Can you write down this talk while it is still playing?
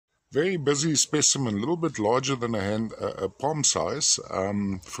Very busy specimen, a little bit larger than a palm size,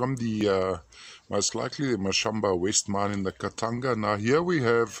 from the most likely the Mashamba West mine in the Katanga. Now here we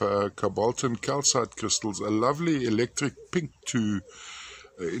have cobalt and calcite crystals, a lovely electric pink to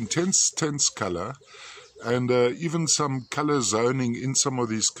intense color, and even some color zoning in some of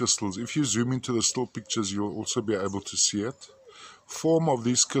these crystals. If you zoom into the still pictures, you'll also be able to see it. Form of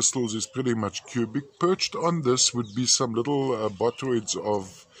these crystals is pretty much cubic. Perched on this would be some little bottoroids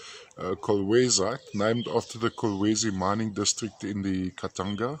of Kolwezite, named after the Kolwezi mining district in the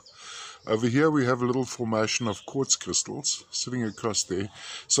Katanga. Over here we have a little formation of quartz crystals sitting across there.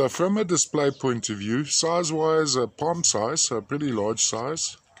 So from a display point of view, size-wise, a palm size, so a pretty large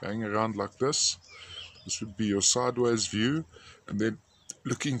size, going around like this. This would be your sideways view, and then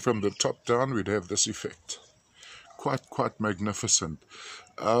looking from the top down, we'd have this effect. Quite magnificent.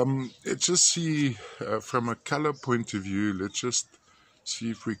 Let's just see from a color point of view. Let's just see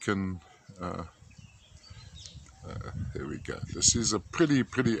if we can. There we go. This is a pretty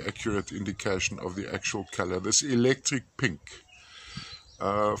accurate indication of the actual color. This electric pink.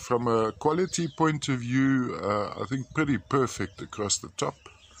 From a quality point of view, I think pretty perfect across the top.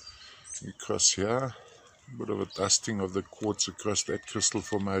 Across here. A bit of a dusting of the quartz across that crystal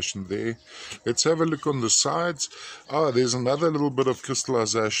formation there. Let's have a look on the sides. There's another little bit of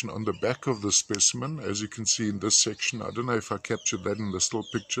crystallization on the back of the specimen, as you can see in this section. I don't know if I captured that in the still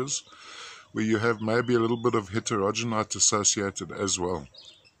pictures, where you have maybe a little bit of heterogenite associated as well.